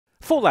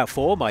Fallout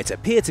 4 might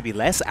appear to be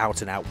less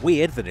out-and-out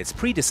weird than its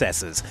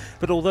predecessors,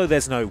 but although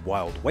there's no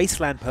wild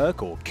wasteland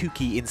perk or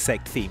kooky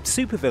insect-themed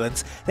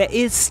supervillains, there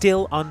is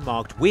still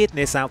unmarked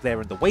weirdness out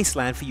there in the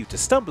wasteland for you to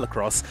stumble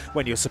across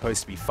when you're supposed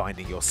to be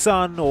finding your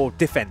son or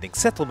defending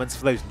settlements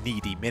for those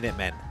needy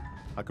Minutemen.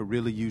 I could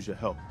really use your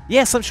help.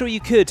 Yes, I'm sure you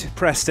could,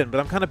 Preston,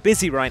 but I'm kind of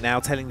busy right now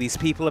telling these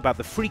people about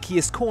the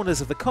freakiest corners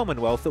of the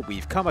Commonwealth that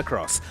we've come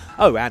across.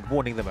 Oh, and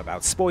warning them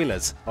about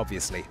spoilers,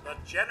 obviously. The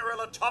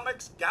General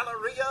Atomics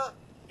Galleria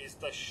is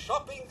the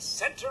shopping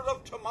center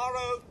of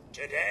tomorrow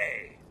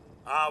today.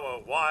 Our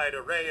wide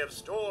array of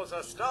stores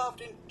are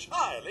staffed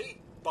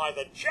entirely by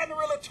the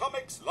General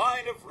Atomics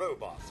line of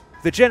robots.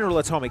 The General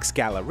Atomics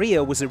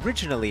Galleria was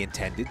originally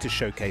intended to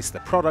showcase the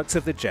products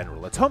of the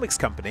General Atomics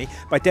Company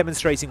by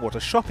demonstrating what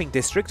a shopping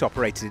district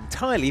operated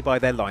entirely by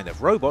their line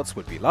of robots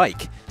would be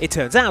like. It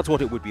turns out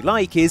what it would be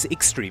like is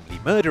extremely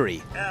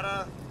murdery.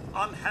 Error,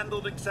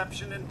 unhandled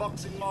exception in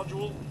boxing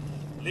module,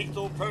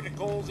 lethal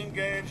protocols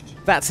engaged.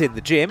 That's in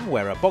the gym,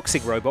 where a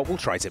boxing robot will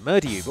try to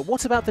murder you, but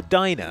what about the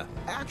diner?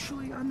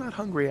 Actually, I'm not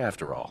hungry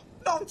after all.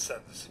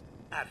 Nonsense!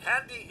 At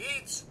Handy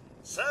Eats,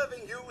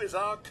 serving you is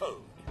our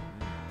code.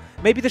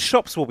 Maybe the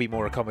shops will be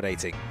more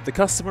accommodating. The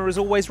customer is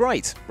always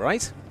right?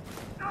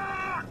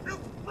 Ah,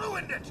 you've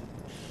ruined it!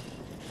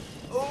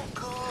 Oh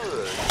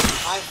good,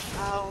 I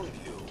found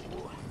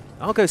you.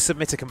 I'll go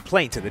submit a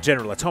complaint to the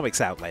General Atomics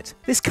outlet.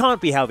 This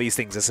can't be how these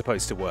things are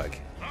supposed to work.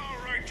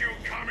 Alright, you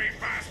commie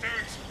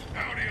bastards!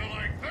 How do you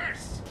like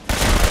this?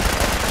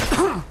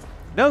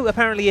 No,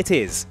 apparently it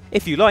is.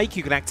 If you like,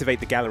 you can activate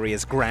the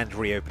Galleria's grand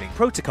reopening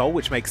protocol,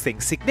 which makes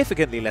things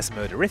significantly less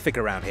murderific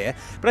around here,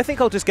 but I think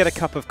I'll just get a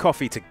cup of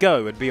coffee to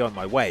go and be on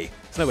my way.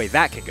 There's no way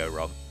that can go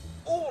wrong.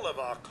 All of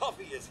our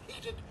coffee is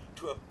heated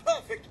to a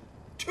perfect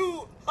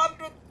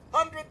 200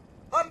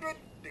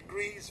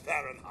 degrees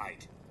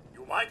Fahrenheit.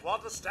 You might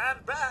want to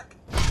stand back.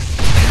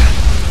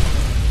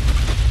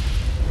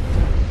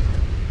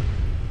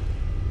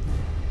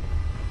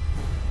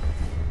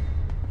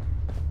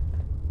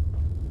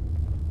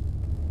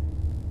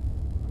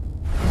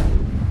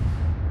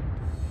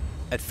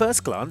 At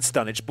first glance,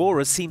 Dunwich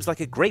Borers seems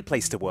like a great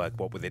place to work,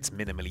 what with its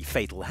minimally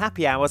fatal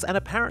happy hours and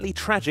apparently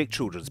tragic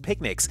children's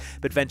picnics,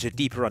 but venture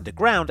deeper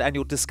underground and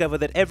you'll discover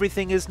that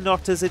everything is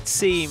not as it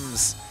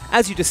seems.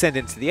 As you descend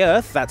into the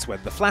earth, that's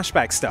when the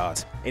flashbacks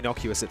start.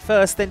 Innocuous at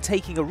first, then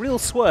taking a real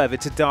swerve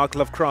into dark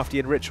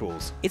Lovecraftian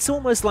rituals. It's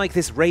almost like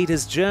this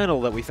Raider's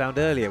journal that we found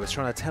earlier was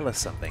trying to tell us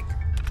something.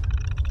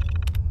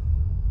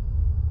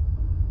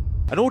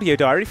 An audio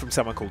diary from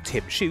someone called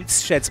Tim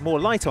Shoots sheds more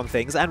light on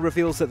things and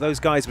reveals that those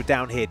guys were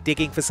down here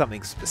digging for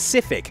something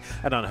specific,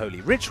 an unholy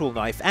ritual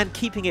knife, and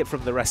keeping it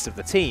from the rest of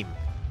the team.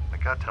 My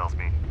gut tells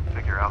me to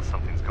figure out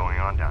something's going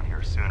on down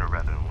here sooner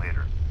rather than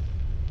later.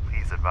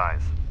 Please advise.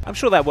 I'm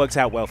sure that worked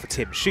out well for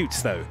Tim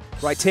Shoots, though.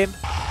 Right, Tim?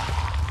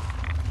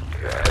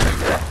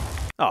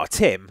 Oh,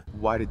 Tim.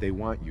 Why did they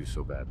want you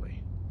so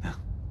badly?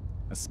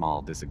 A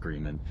small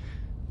disagreement.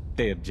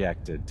 They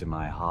objected to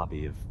my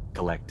hobby of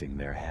collecting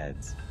their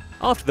heads.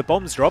 After the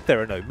bombs drop, there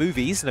are no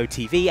movies, no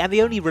TV, and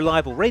the only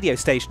reliable radio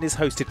station is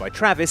hosted by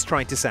Travis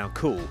trying to sound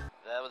cool.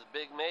 That was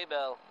Big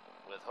Maybell,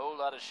 with a whole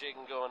lot of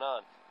shaking going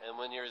on. And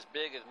when you're as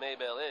big as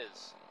Maybell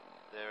is,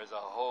 there is a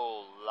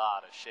whole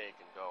lot of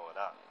shaking going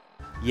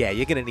on. Yeah,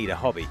 you're gonna need a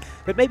hobby.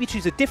 But maybe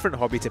choose a different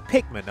hobby to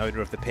Pickman,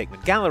 owner of the Pickman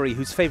Gallery,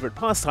 whose favourite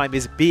pastime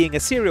is being a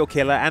serial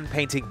killer and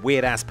painting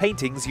weird-ass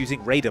paintings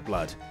using raider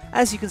blood.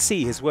 As you can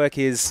see, his work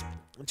is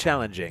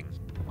challenging.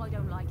 I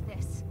don't like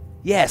this.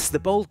 Yes, the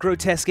bold,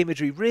 grotesque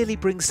imagery really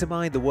brings to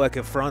mind the work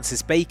of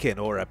Francis Bacon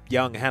or a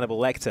young Hannibal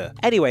Lecter.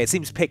 Anyway, it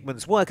seems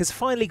Pickman's work has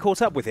finally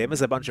caught up with him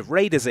as a bunch of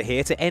raiders are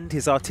here to end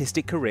his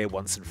artistic career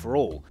once and for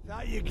all.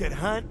 Thought you could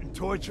hunt and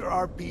torture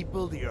our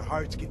people to your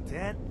heart's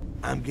content?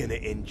 I'm gonna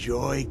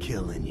enjoy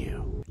killing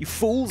you. You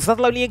fools,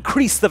 that'll only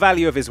increase the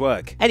value of his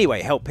work.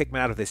 Anyway, help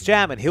Pickman out of this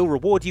jam and he'll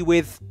reward you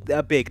with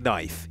a big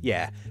knife.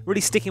 Yeah,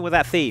 really sticking with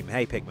that theme.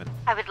 Hey, Pickman.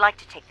 I would like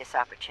to take this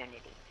opportunity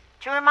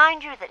to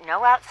remind you that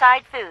no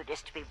outside food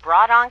is to be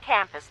brought on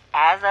campus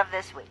as of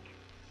this week.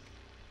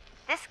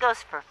 This goes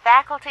for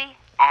faculty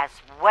as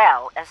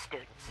well as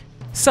students.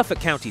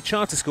 Suffolk County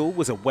Charter School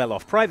was a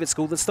well-off private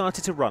school that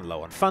started to run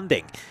low on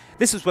funding.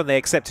 This was when they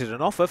accepted an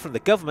offer from the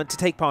government to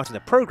take part in a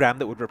program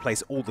that would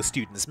replace all the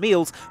students'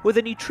 meals with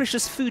a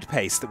nutritious food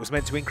paste that was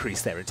meant to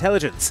increase their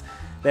intelligence.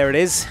 There it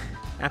is.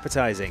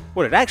 Appetizing.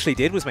 What it actually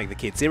did was make the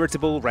kids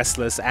irritable,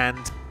 restless,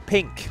 and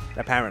pink,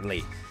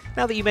 apparently.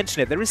 Now that you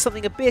mention it, there is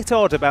something a bit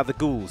odd about the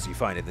ghouls you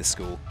find in this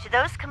school. To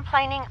those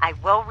complaining, I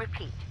will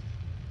repeat.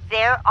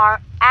 There are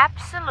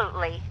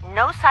absolutely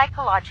no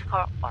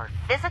psychological or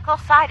physical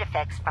side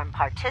effects from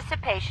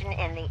participation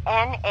in the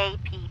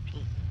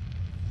NAPP.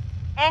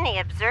 Any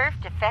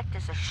observed effect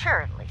is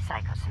assuredly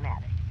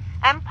psychosomatic,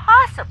 and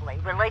possibly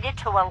related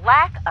to a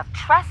lack of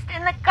trust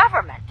in the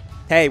government.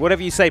 Hey,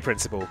 whatever you say,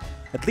 Principal.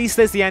 At least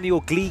there's the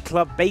annual Glee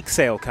Club bake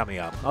sale coming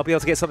up. I'll be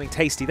able to get something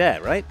tasty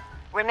there, right?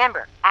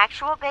 Remember,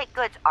 actual baked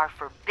goods are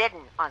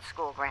forbidden on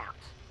school grounds,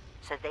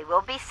 so they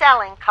will be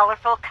selling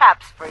colorful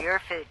cups for your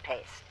food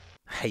paste.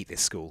 I hate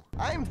this school.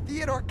 I'm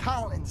Theodore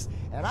Collins,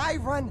 and I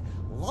run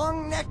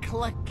Longneck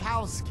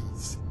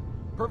Lukowski's,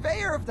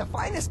 purveyor of the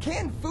finest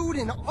canned food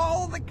in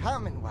all the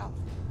Commonwealth.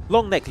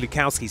 Longneck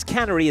Lukowski's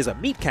Cannery is a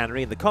meat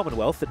cannery in the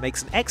Commonwealth that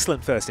makes an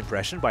excellent first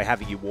impression by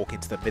having you walk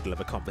into the middle of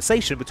a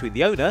conversation between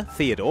the owner,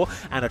 Theodore,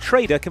 and a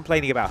trader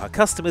complaining about her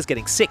customers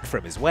getting sick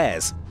from his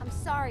wares. I'm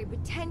sorry,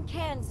 but 10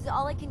 cans is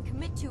all I can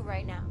commit to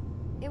right now.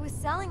 It was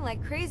selling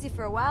like crazy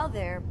for a while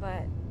there,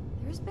 but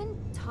there's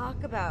been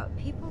talk about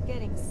people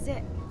getting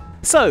sick.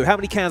 So, how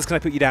many cans can I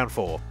put you down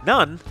for?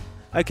 None?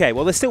 Okay,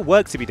 well there's still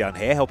work to be done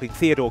here, helping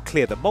Theodore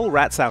clear the mole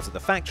rats out of the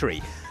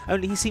factory.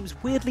 Only he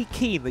seems weirdly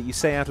keen that you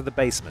stay out of the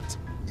basement.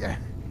 You're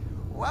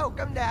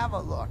welcome to have a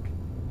look,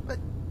 but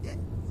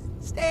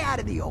stay out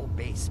of the old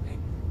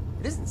basement.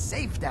 It isn't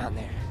safe down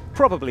there.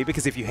 Probably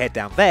because if you head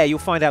down there, you'll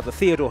find out that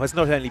Theodore has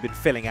not only been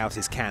filling out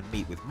his canned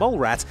meat with mole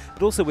rat,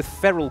 but also with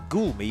feral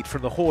ghoul meat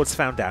from the hordes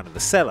found down in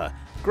the cellar.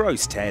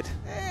 Gross, Ted.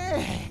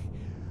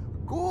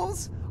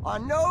 Ghouls are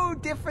no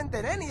different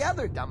than any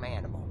other dumb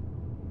animal.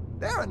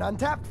 They're an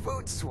untapped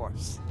food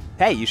source.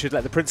 Hey, you should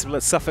let the principal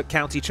at Suffolk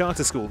County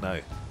Charter School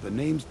know. The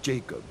name's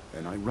Jacob,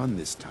 and I run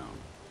this town.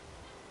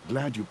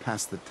 Glad you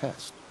passed the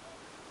test.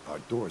 Our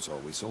door's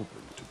always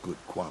open to good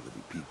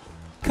quality people.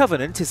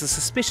 Covenant is a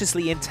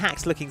suspiciously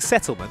intact-looking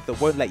settlement that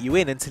won't let you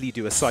in until you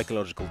do a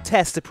psychological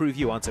test to prove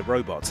you aren't a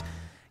robot.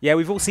 Yeah,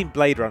 we've all seen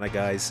Blade Runner,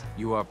 guys.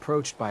 You are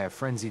approached by a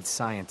frenzied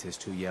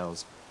scientist who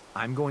yells,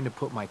 "I'm going to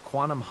put my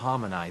quantum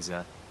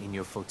harmonizer in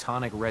your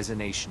photonic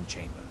resonation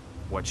chamber."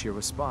 What's your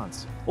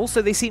response?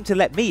 Also, they seem to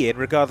let me in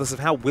regardless of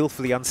how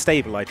willfully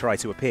unstable I try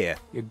to appear.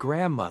 Your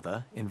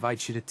grandmother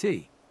invites you to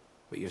tea,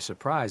 but you're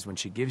surprised when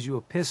she gives you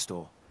a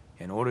pistol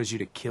and orders you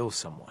to kill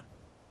someone.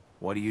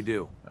 What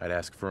do? I'd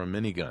ask for a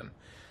minigun,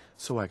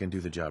 so I can do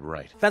the job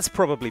right. That's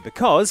probably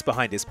because,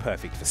 behind his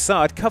perfect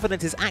facade,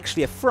 Covenant is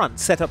actually a front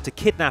set up to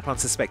kidnap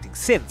unsuspecting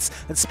synths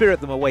and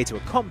spirit them away to a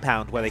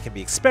compound where they can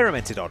be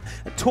experimented on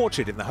and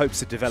tortured in the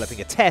hopes of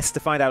developing a test to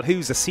find out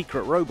who's a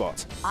secret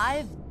robot.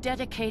 I've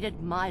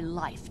dedicated my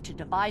life to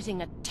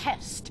devising a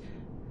test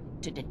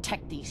to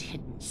detect these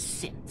hidden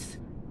synths,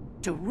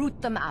 to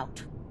root them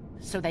out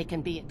so they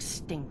can be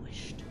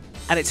extinguished.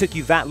 And it took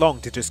you that long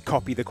to just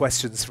copy the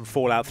questions from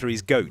Fallout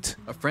 3's GOAT.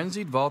 A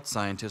frenzied vault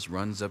scientist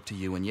runs up to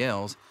you and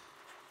yells,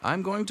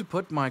 "I'm going to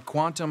put my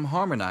quantum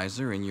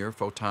harmonizer in your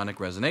photonic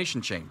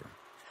resonation chamber."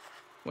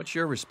 What's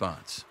your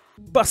response?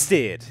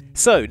 Busted!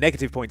 So,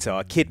 negative points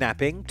are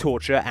kidnapping,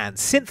 torture, and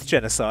synth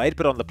genocide,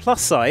 but on the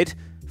plus side,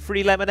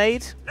 free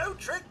lemonade? No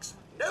tricks,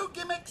 no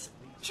gimmicks,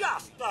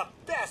 just the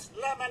best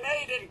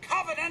lemonade in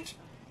Covenant,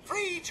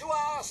 free to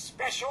our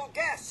special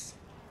guests.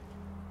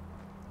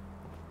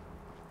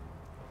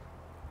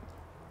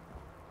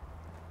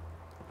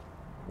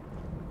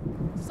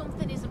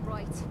 Something isn't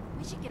right.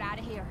 We should get out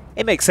of here.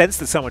 It makes sense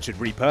that someone should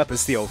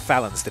repurpose the old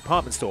Fallon's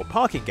department store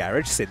parking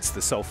garage, since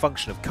the sole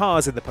function of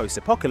cars in the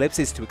post-apocalypse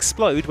is to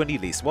explode when you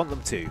least want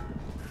them to.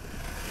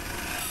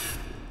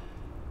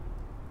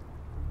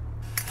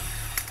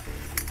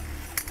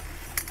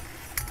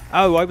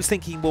 Oh, I was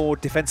thinking more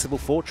defensible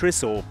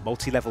fortress or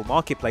multi-level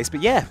marketplace,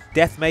 but yeah,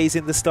 Death Maze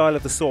in the style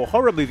of the Saw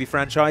horror movie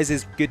franchise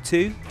is good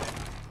too.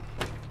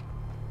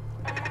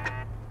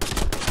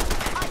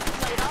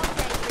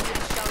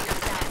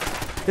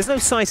 There's no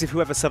sight of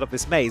whoever set up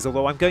this maze,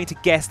 although I'm going to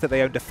guess that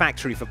they owned a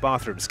factory for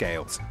bathroom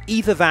scales.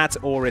 Either that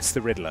or it's the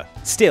Riddler.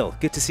 Still,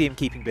 good to see him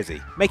keeping busy.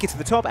 Make it to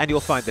the top and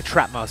you'll find the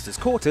Trapmaster's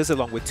quarters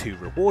along with 2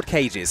 reward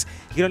cages.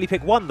 You can only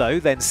pick one though,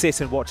 then sit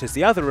and watch as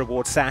the other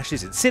reward sash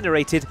is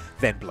incinerated,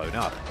 then blown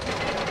up.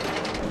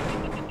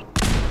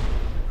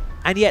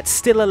 And yet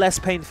still a less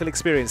painful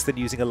experience than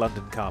using a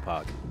London car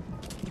park.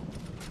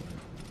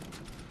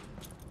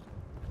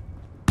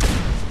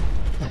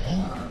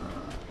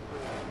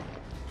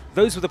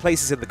 Those were the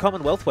places in the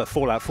Commonwealth where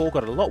Fallout 4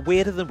 got a lot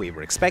weirder than we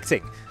were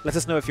expecting. Let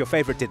us know if your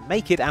favourite didn't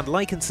make it, and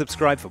like and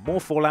subscribe for more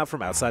Fallout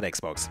from Outside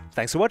Xbox.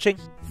 Thanks for watching!